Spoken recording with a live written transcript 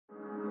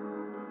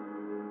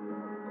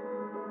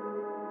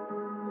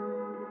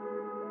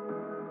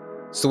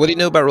So what do you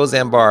know about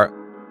Roseanne Barr?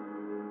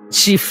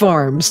 She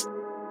farms.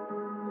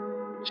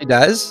 She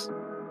does?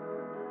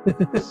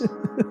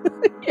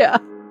 Yeah.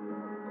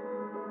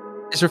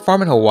 Is her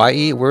farm in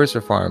Hawaii? Where is her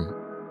farm?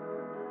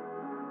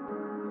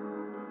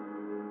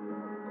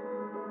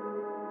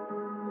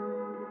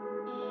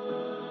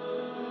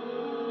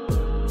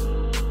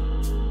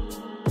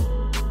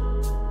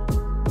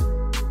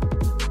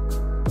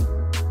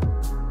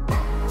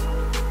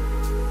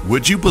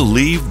 Would you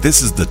believe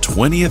this is the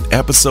 20th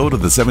episode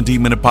of the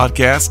 17-Minute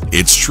Podcast?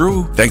 It's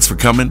true. Thanks for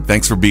coming.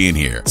 Thanks for being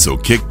here. So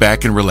kick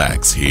back and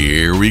relax.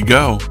 Here we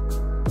go.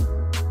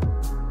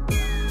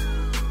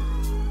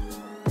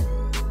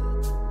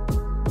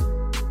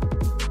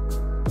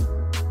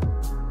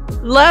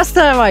 Last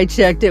time I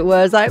checked,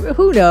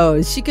 who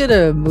knows? She could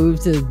have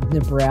moved to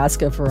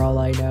Nebraska for all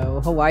I know.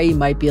 Hawaii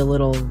might be a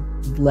little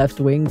left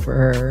wing for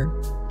her.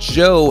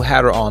 Joe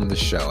had her on the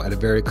show at a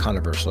very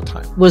controversial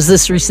time. Was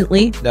this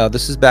recently? No,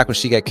 this is back when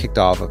she got kicked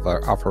off of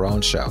her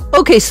own show.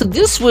 Okay, so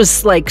this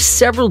was like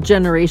several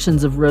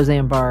generations of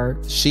Roseanne Barr.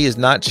 She has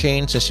not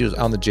changed since she was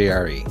on the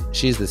JRE.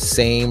 She's the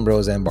same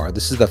Roseanne Barr.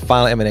 This is the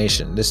final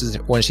emanation. This is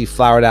when she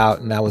flowered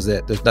out and that was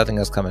it. There's nothing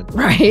else coming.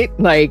 Right?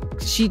 Like,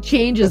 she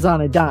changes on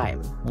a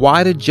dime.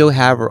 Why did Joe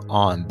have her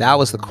on? That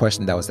was the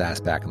question that was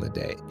asked back in the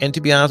day. And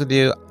to be honest with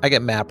you, I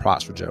get mad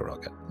props for Joe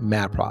Rogan.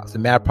 Mad props.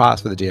 And mad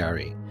props for the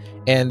JRE.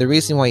 And the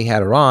reason why he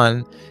had her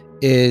on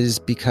is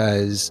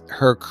because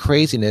her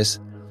craziness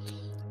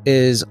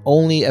is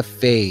only a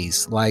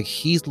phase. Like,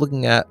 he's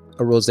looking at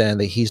a Roseanne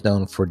that he's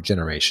known for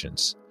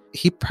generations.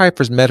 He probably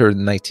first met her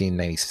in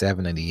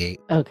 1997,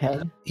 98.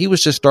 Okay. He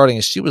was just starting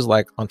and she was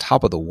like on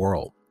top of the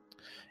world.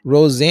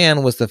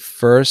 Roseanne was the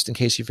first, in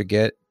case you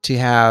forget, to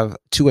have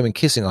two women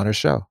kissing on her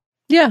show.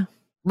 Yeah.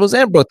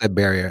 Roseanne broke that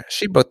barrier.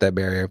 She broke that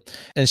barrier.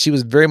 And she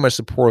was very much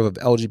supportive of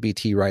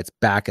LGBT rights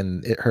back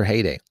in her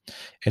heyday.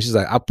 And she's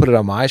like, I'll put it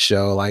on my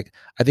show. Like,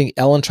 I think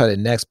Ellen tried it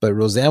next, but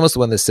Roseanne was the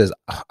one that says,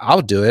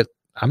 I'll do it.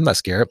 I'm not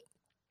scared.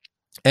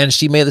 And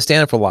she made the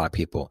stand for a lot of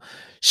people.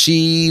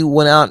 She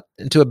went out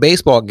into a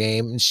baseball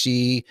game and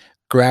she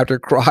grabbed her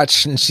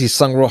crotch and she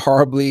sung real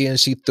horribly and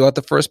she threw out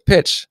the first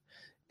pitch.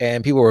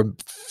 And people were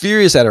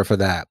furious at her for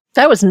that.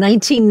 That was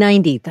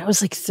 1990. That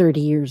was like 30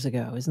 years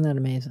ago. Isn't that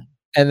amazing?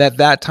 And at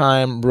that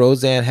time,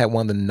 Roseanne had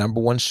one of the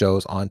number one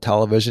shows on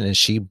television and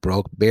she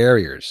broke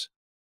barriers.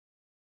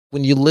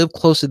 When you live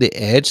close to the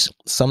edge,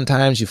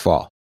 sometimes you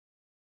fall.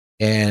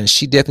 And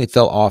she definitely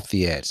fell off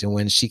the edge. And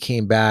when she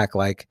came back,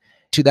 like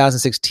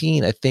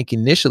 2016, I think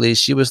initially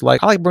she was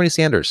like, I like Bernie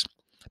Sanders.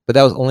 But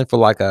that was only for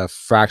like a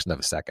fraction of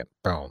a second.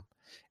 Boom.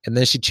 And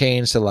then she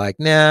changed to like,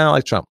 nah, I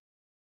like Trump.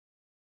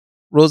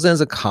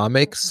 Roseanne's a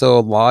comic, so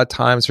a lot of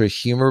times her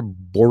humor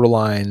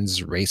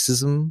borderlines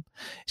racism.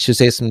 She'll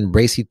say some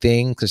racy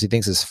things because she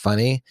thinks it's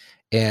funny,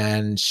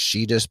 and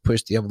she just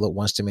pushed the envelope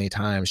once too many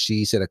times.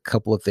 She said a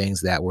couple of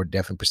things that were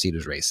definitely perceived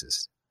as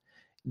racist.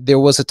 There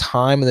was a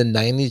time in the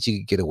 90s you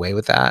could get away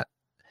with that.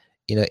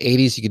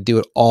 80s you could do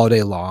it all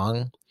day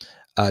long.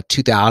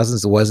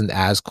 2000s it wasn't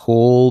as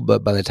cool,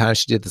 but by the time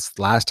she did this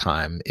last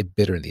time, it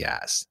bit her in the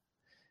ass.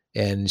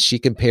 And she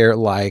compared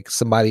like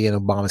somebody in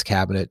Obama's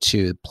cabinet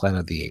to Planet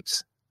of the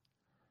Apes.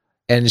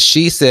 And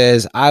she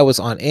says, I was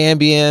on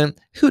Ambien.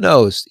 Who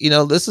knows?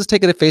 Let's just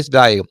take it at face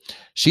value.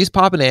 She's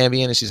popping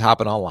Ambien and she's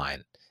hopping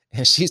online.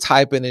 And she's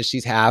typing and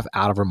she's half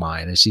out of her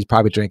mind. And she's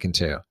probably drinking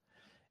too.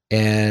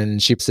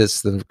 And she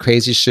says the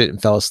crazy shit and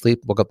fell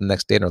asleep, woke up the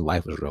next day and her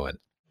life was ruined.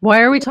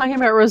 Why are we talking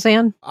about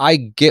Roseanne? I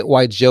get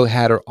why Joe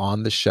had her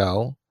on the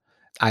show.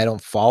 I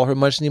don't follow her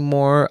much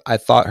anymore. I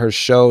thought her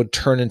show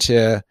turned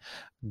into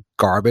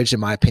garbage, in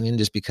my opinion,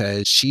 just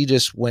because she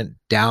just went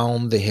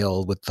down the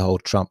hill with the whole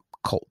Trump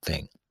cult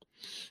thing.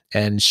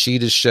 And she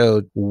just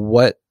showed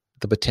what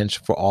the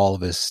potential for all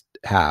of us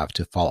have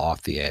to fall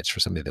off the edge for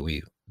something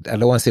that I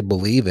don't want to say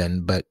believe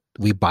in, but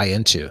we buy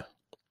into.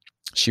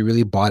 She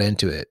really bought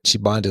into it. She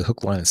bought into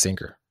hook, line, and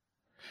sinker.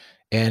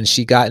 And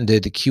she got into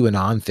the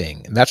QAnon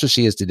thing. And that's what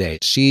she is today.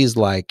 She's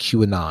like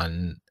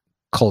QAnon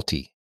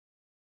culty.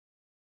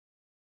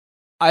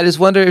 I just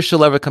wonder if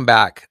she'll ever come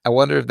back. I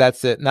wonder if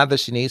that's it. Not that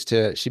she needs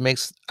to. She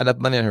makes enough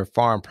money on her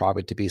farm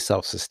probably to be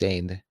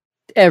self-sustained.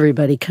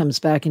 Everybody comes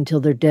back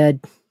until they're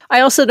dead. I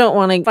also don't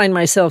want to find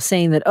myself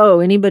saying that,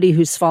 anybody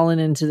who's fallen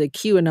into the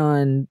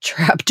QAnon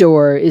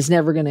trapdoor is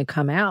never going to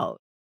come out.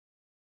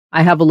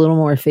 I have a little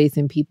more faith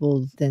in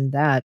people than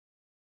that.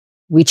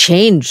 We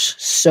change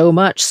so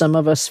much, some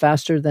of us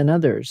faster than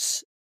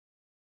others.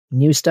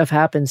 New stuff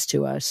happens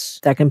to us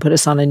that can put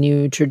us on a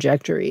new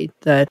trajectory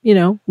that,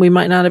 we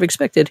might not have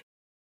expected.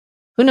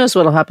 Who knows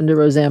what'll happen to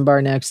Roseanne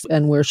Barr next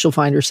and where she'll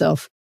find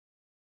herself.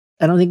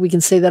 I don't think we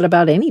can say that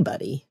about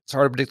anybody. It's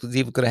hard to predict what's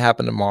even going to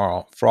happen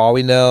tomorrow. For all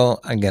we know,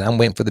 again, I'm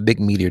waiting for the big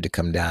meteor to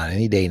come down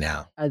any day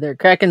now. Are there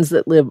Krakens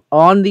that live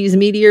on these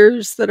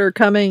meteors that are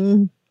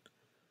coming?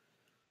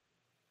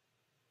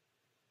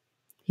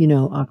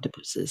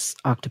 Octopuses.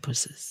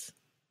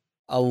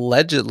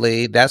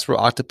 Allegedly, that's where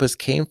octopus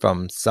came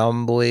from.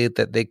 Some believe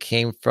that they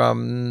came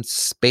from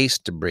space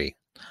debris.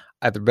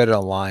 I've read it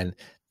online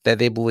that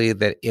they believe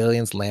that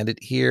aliens landed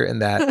here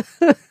and that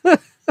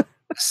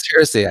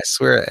Seriously, I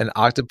swear, an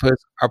octopus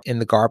are in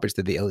the garbage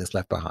that the aliens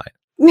left behind.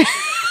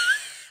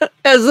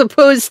 As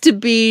opposed to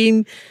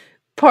being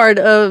part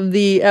of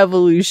the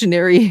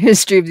evolutionary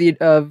history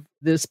of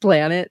this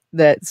planet,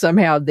 that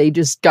somehow they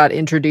just got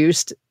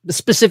introduced,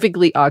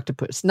 specifically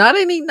octopus. Not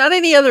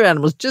any other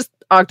animals, just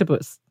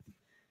octopus.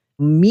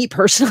 Me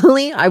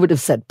personally, I would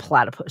have said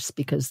platypus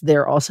because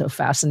they're also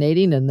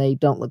fascinating and they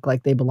don't look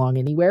like they belong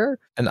anywhere.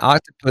 An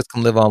octopus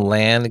can live on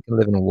land, it can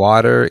live in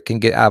water, it can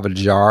get out of a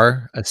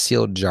jar, a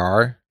sealed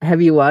jar.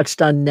 Have you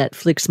watched on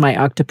Netflix My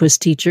Octopus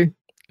Teacher?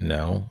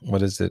 No.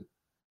 What is it?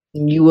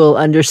 You will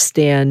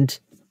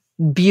understand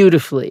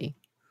beautifully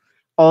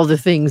all the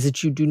things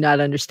that you do not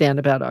understand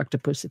about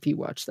octopus if you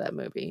watch that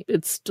movie.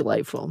 It's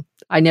delightful.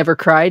 I never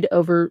cried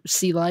over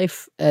sea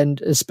life and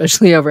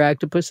especially over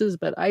octopuses,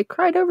 but I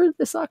cried over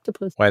this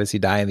octopus. Why does he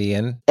die in the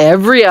end?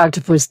 Every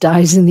octopus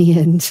dies in the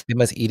end. They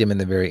must eat him in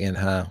the very end,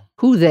 huh?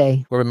 Who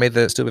they? Whoever made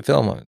the stupid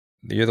film.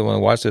 You're the one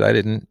who watched it. I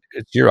didn't.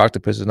 It's your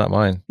octopus, it's not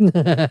mine.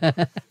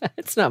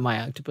 It's not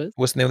my octopus.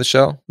 What's the name of the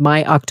show?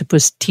 My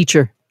Octopus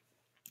Teacher.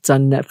 It's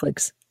on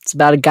Netflix. It's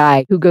about a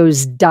guy who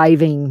goes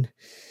diving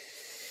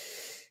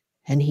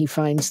and he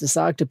finds this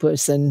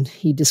octopus and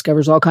he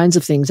discovers all kinds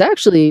of things.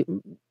 Actually,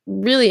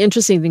 really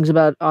interesting things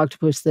about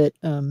octopus that,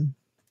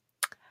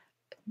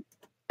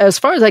 as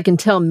far as I can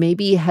tell,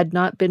 maybe had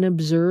not been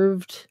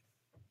observed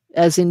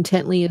as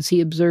intently as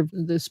he observed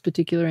this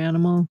particular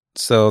animal.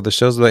 So the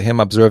show's about him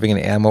observing an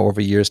animal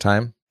over years'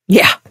 time?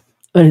 Yeah,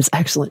 and it's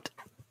excellent.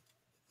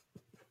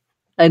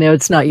 I know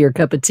it's not your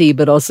cup of tea,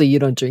 but also you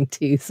don't drink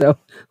tea, so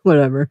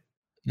whatever.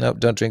 Nope,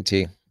 don't drink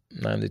tea.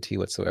 Not into tea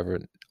whatsoever.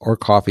 Or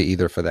coffee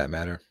either, for that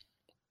matter.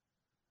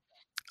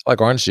 I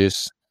like orange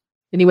juice.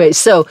 Anyway,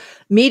 so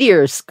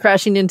meteors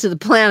crashing into the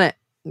planet.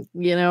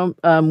 You know,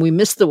 we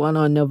missed the one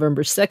on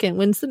November 2nd.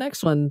 When's the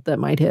next one that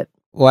might hit?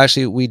 Well,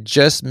 actually, we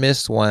just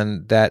missed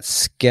one that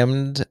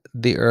skimmed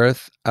the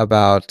Earth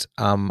about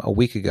a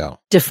week ago.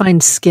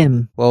 Define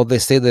skim. Well, they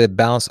say that it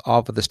bounced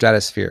off of the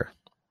stratosphere.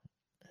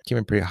 It came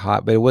in pretty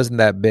hot, but it wasn't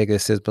that big. It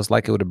says it was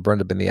like it would have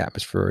burned up in the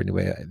atmosphere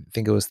anyway. I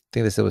think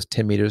they said it was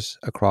 10 meters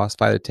across,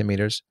 5 to 10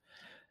 meters,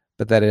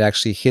 but that it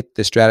actually hit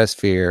the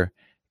stratosphere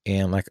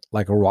and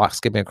like a rock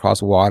skipping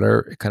across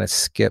water, it kind of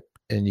skipped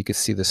and you could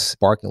see the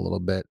sparking a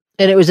little bit.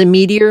 And it was a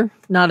meteor,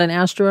 not an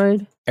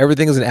asteroid?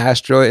 Everything is an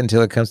asteroid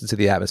until it comes into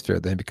the atmosphere,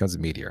 then it becomes a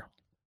meteor.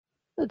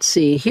 Let's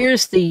see.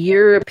 Here's the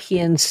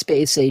European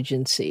Space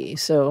Agency.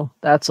 So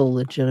that's a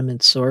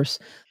legitimate source.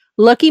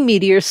 Lucky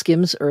meteor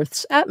skims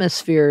Earth's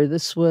atmosphere.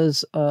 This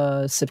was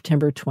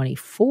September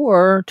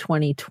 24,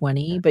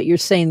 2020. But you're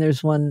saying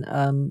there's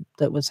one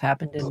that was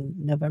happened in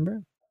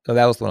November? No,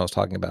 that was the one I was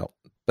talking about.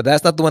 But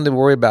that's not the one to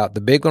worry about.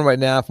 The big one right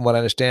now, from what I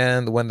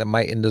understand, the one that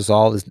might end us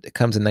all, it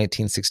comes in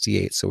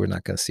 1968, so we're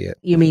not going to see it.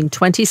 You mean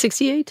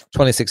 2068?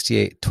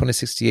 2068.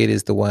 2068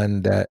 is the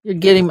one that... You're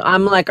getting...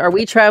 I'm like, are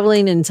we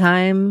traveling in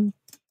time?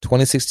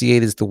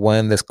 2068 is the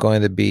one that's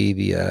going to be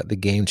the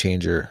game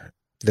changer.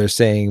 They're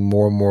saying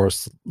more and more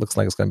looks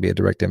like it's going to be a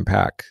direct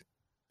impact.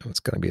 It's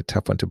going to be a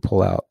tough one to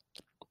pull out.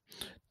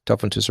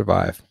 Tough one to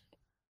survive.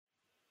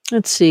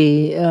 Let's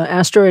see.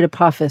 Asteroid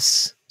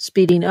Apophis.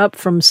 Speeding up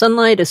from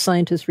sunlight as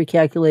scientists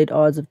recalculate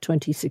odds of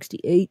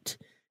 2068.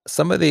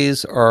 Some of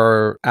these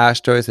are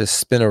asteroids that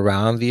spin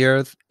around the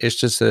Earth. It's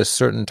just at a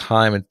certain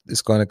time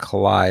it's going to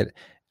collide.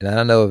 And I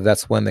don't know if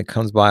that's one that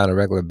comes by on a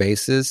regular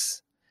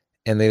basis.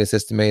 And they just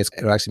estimate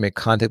it'll actually make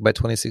contact by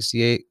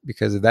 2068,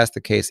 because if that's the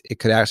case, it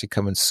could actually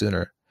come in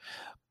sooner.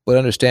 But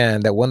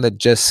understand that one that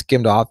just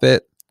skimmed off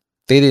it,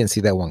 they didn't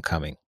see that one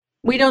coming.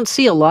 We don't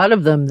see a lot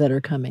of them that are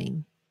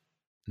coming.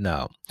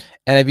 No.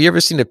 And have you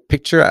ever seen a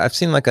picture? I've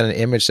seen like an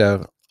image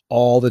of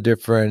all the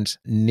different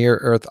near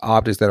Earth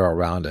objects that are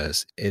around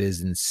us. It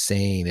is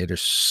insane.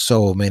 There's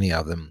so many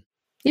of them.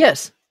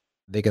 Yes.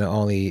 They can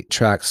only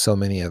track so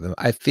many of them.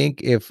 I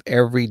think if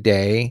every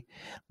day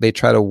they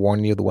try to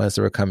warn you of the ones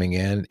that were coming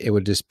in, it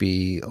would just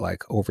be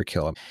like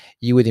overkill.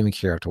 You wouldn't even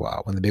care after a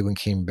while. When the big one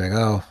came back,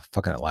 oh,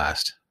 fucking at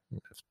last.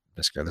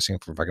 Been scared of this thing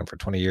for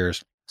 20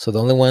 years. So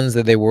the only ones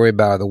that they worry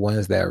about are the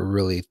ones that are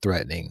really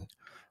threatening.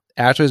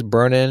 Asteroids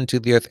burn into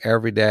the Earth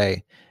every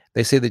day.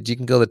 They say that you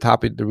can go to the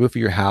top of the roof of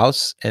your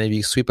house, and if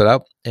you sweep it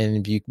up, and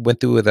if you went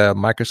through with a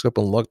microscope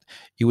and looked,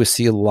 you would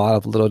see a lot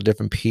of little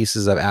different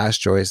pieces of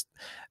asteroids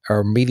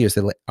or meteors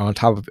that are on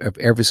top of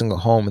every single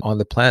home on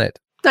the planet.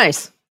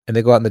 Nice. And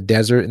they go out in the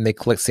desert and they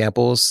collect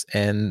samples,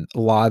 and a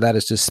lot of that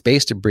is just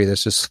space debris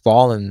that's just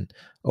fallen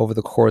over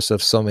the course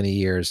of so many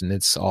years, and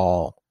it's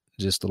all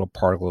just little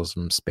particles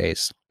from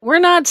space. We're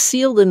not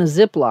sealed in a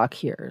Ziploc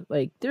here.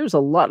 Like, there's a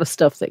lot of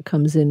stuff that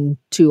comes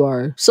into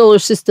our solar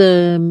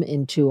system,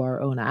 into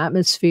our own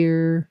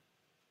atmosphere.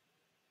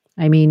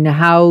 I mean,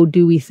 how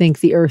do we think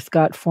the Earth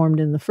got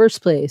formed in the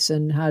first place?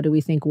 And how do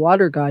we think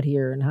water got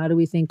here? And how do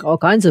we think all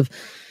kinds of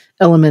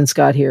elements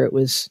got here? It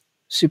was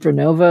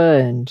supernova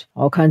and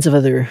all kinds of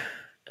other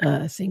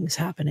things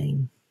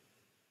happening.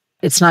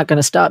 It's not going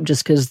to stop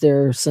just because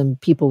there are some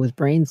people with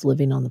brains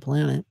living on the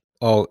planet.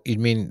 Oh, you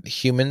mean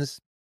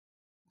humans?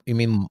 You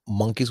mean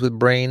monkeys with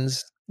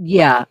brains?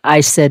 Yeah,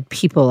 I said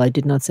people. I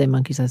did not say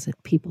monkeys. I said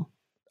people.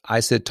 I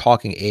said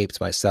talking apes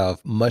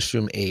myself,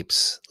 mushroom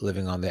apes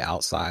living on the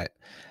outside.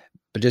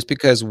 But just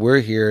because we're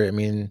here, I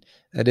mean,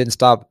 that didn't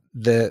stop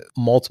the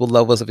multiple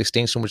levels of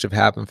extinction which have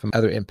happened from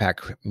other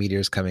impact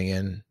meteors coming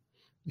in,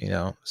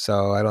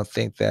 So I don't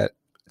think that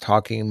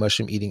talking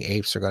mushroom eating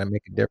apes are going to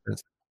make a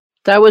difference.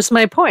 That was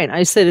my point.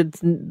 I said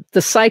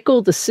the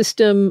cycle, the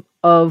system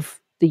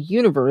of the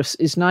universe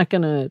is not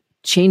going to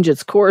change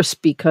its course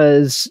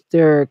because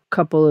there are a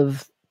couple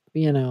of,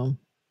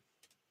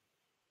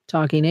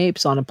 talking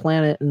apes on a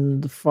planet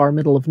in the far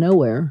middle of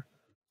nowhere.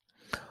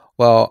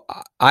 Well,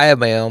 I have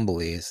my own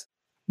beliefs.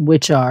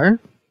 Which are?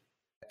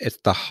 It's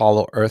the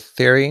hollow earth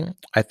theory.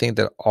 I think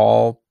that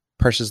all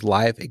precious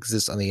life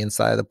exists on the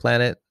inside of the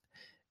planet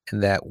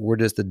and that we're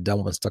just the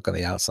dumb ones stuck on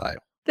the outside.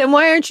 Then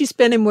why aren't you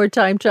spending more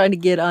time trying to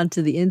get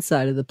onto the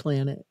inside of the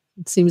planet?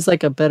 It seems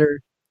like a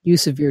better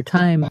use of your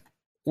time.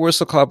 We're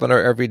so caught up in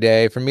our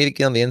everyday. For me to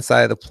get on the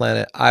inside of the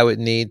planet, I would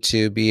need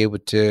to be able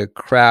to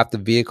craft a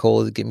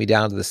vehicle to get me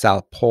down to the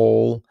South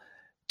Pole,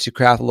 to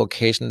craft a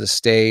location to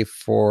stay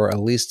for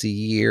at least a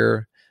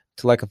year,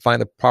 till I can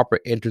find the proper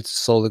entrance to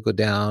slowly go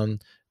down,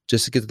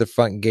 just to get to the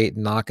front gate,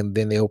 knock, and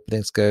then the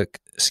openings go,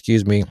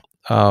 excuse me,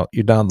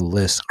 you're down the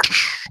list.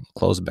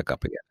 Close it back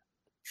up again.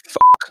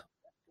 Fuck.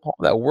 All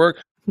that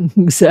work.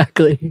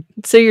 Exactly.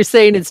 So you're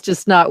saying it's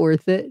just not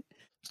worth it?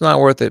 It's not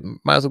worth it.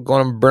 Might as well go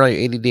on and burn out your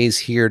 80 days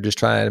here just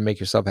trying to make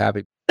yourself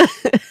happy.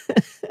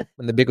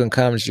 When the big one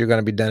comes, you're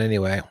going to be done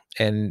anyway.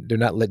 And they're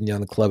not letting you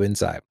on the club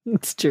inside.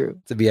 It's true.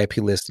 It's a VIP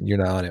list and you're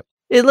not on it.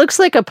 It looks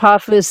like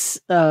Apophis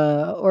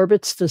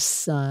orbits the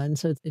sun,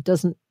 so it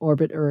doesn't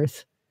orbit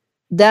Earth.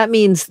 That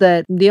means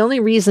that the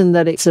only reason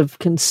that it's of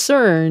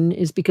concern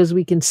is because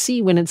we can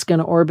see when it's going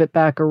to orbit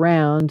back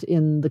around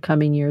in the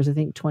coming years, I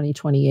think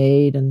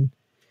 2028 and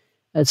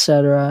et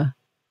cetera.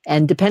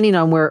 And depending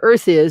on where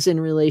Earth is in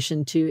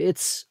relation to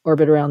its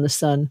orbit around the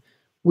sun,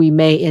 we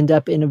may end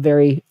up in a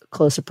very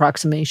close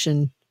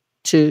approximation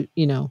to,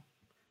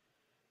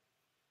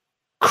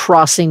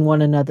 crossing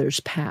one another's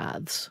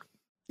paths.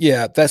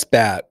 Yeah, that's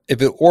bad.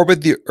 If it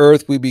orbited the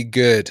Earth, we'd be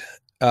good.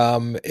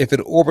 If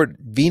it orbited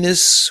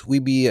Venus,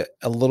 we'd be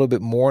a little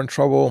bit more in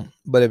trouble.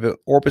 But if it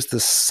orbits the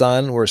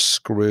sun, we're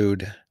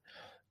screwed.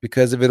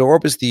 Because if it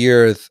orbits the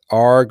Earth,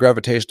 our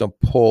gravitational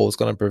pull is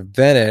going to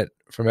prevent it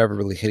from ever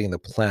really hitting the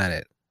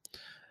planet.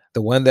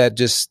 The one that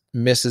just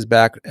misses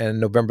back on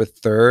November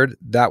 3rd,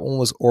 that one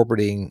was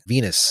orbiting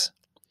Venus.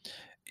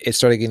 It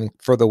started getting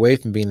further away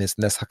from Venus,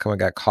 and that's how come it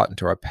got caught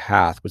into our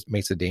path, which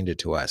makes a danger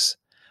to us.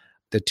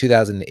 The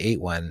 2008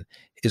 one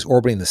is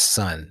orbiting the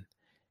sun.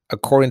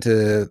 According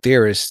to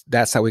theorists,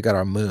 that's how we got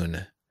our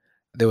moon.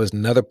 There was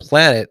another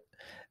planet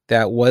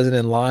that wasn't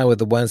in line with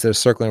the ones that are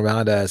circling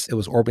around us. It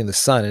was orbiting the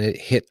sun, and it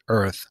hit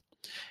Earth,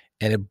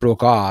 and it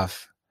broke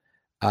off.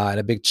 And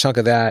a big chunk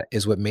of that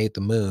is what made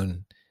the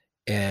moon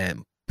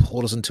and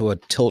pulled us into a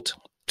tilt,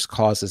 which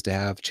caused us to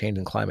have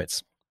changing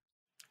climates.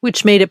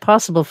 Which made it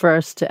possible for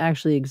us to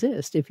actually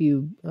exist if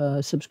you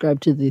subscribe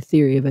to the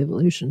theory of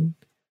evolution.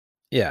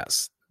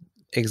 Yes.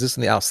 It exists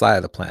on the outside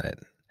of the planet.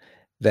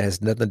 That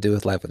has nothing to do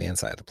with life on the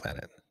inside of the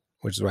planet,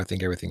 which is where I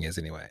think everything is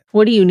anyway.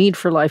 What do you need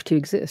for life to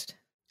exist?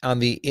 On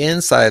the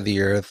inside of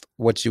the Earth,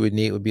 what you would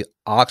need would be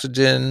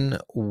oxygen,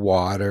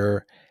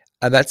 water,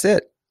 and that's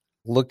it.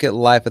 Look at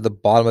life at the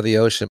bottom of the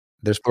ocean.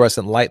 There's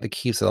fluorescent light that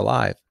keeps it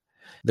alive.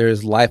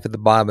 There's life at the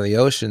bottom of the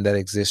ocean that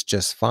exists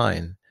just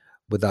fine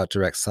without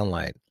direct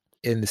sunlight.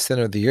 In the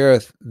center of the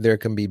Earth, there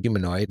can be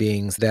humanoid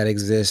beings that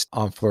exist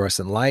on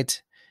fluorescent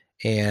light,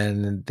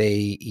 and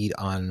they eat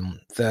on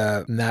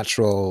the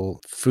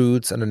natural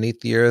foods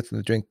underneath the Earth, and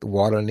they drink the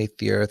water underneath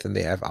the Earth, and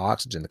they have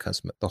oxygen that comes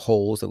from the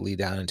holes that lead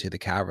down into the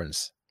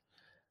caverns.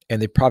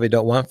 And they probably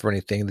don't want for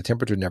anything. The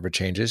temperature never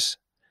changes.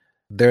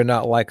 They're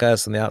not like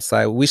us on the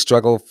outside. We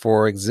struggle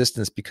for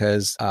existence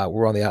because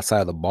we're on the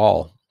outside of the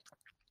ball.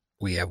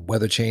 We have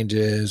weather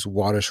changes,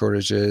 water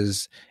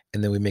shortages,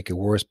 and then we make it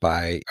worse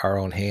by our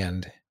own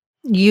hand.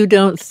 You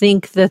don't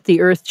think that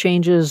the Earth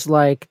changes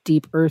like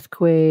deep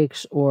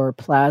earthquakes or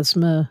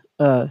plasma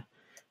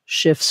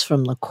shifts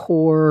from the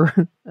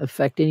core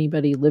affect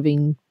anybody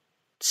living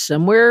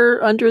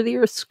somewhere under the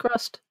Earth's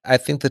crust? I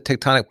think the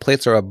tectonic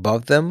plates are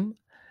above them,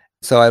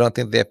 so I don't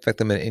think they affect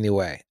them in any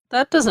way.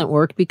 That doesn't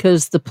work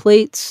because the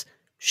plates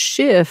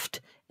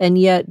shift, and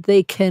yet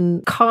they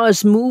can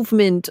cause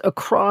movement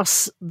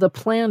across the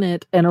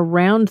planet and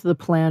around the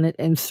planet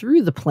and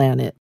through the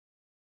planet.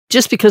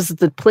 Just because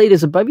the plate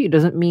is above you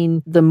doesn't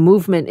mean the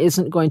movement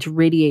isn't going to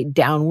radiate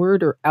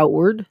downward or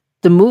outward.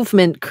 The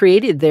movement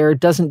created there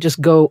doesn't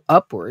just go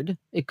upward.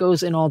 It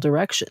goes in all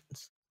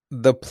directions.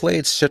 The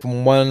plates shift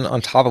from one on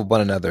top of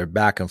one another,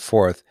 back and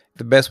forth.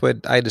 The best way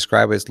I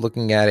describe it is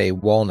looking at a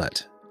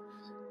walnut.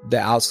 The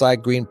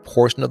outside green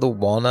portion of the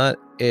walnut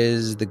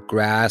is the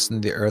grass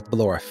and the earth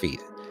below our feet.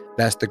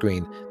 That's the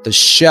green. The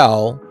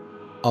shell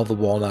of the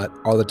walnut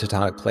are the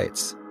tectonic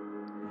plates.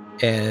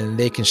 And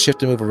they can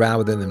shift and move around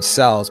within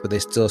themselves, but they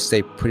still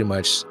stay pretty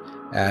much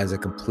as a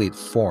complete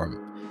form.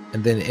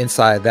 And then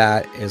inside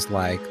that is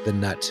like the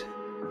nut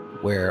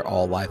where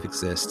all life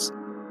exists.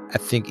 I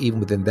think even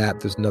within that,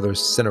 there's another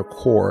center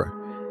core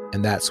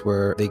And that's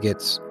where they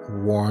get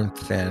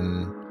warmth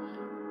and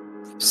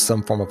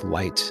some form of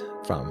light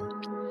from.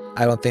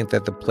 I don't think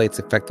that the plates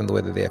affect them the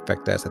way that they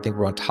affect us. I think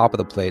we're on top of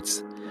the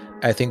plates.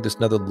 I think there's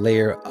another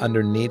layer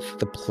underneath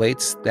the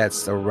plates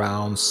that's a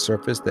round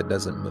surface that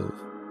doesn't move.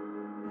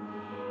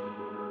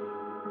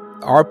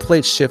 Our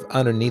plates shift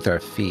underneath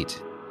our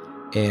feet,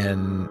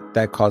 and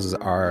that causes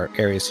our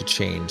areas to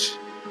change.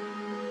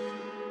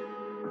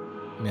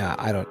 Yeah,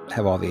 I don't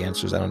have all the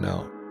answers. I don't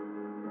know.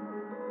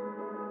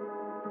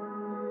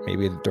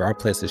 Maybe there are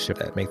places shift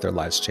that make their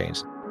lives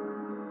change.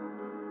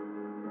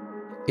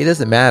 It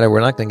doesn't matter.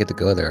 We're not going to get to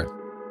go there.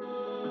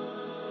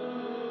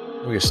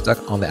 We're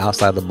stuck on the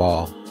outside of the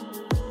ball.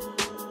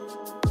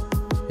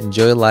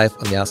 Enjoy life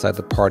on the outside of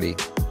the party.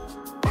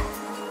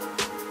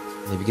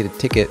 And if you get a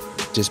ticket,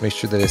 just make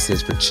sure that it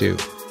says for Chew.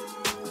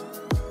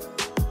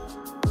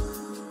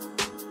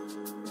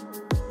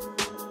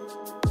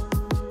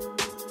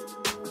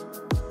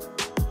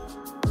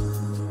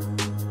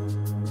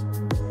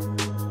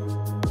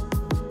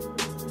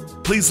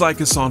 Please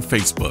like us on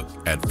Facebook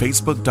at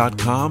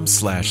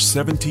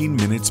facebook.com/17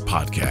 Minutes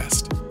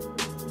Podcast.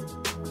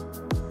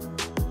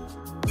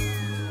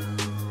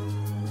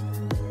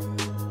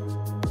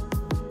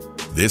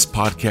 This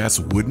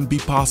podcast wouldn't be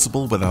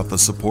possible without the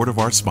support of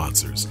our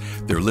sponsors.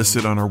 They're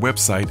listed on our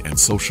website and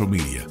social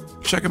media.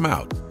 Check them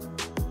out.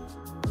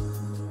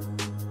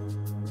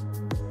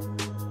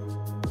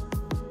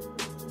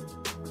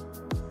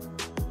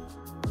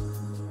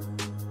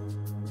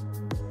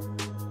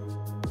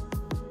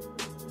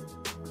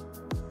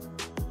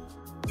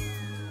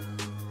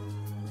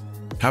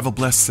 Have a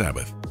blessed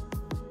Sabbath.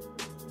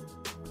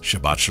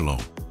 Shabbat Shalom.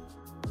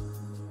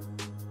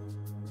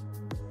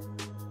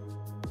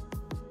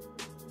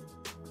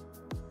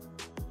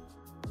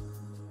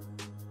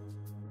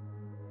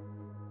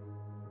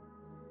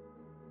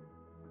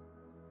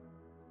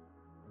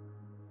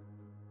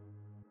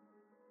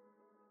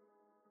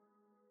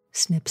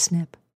 Snip, snip.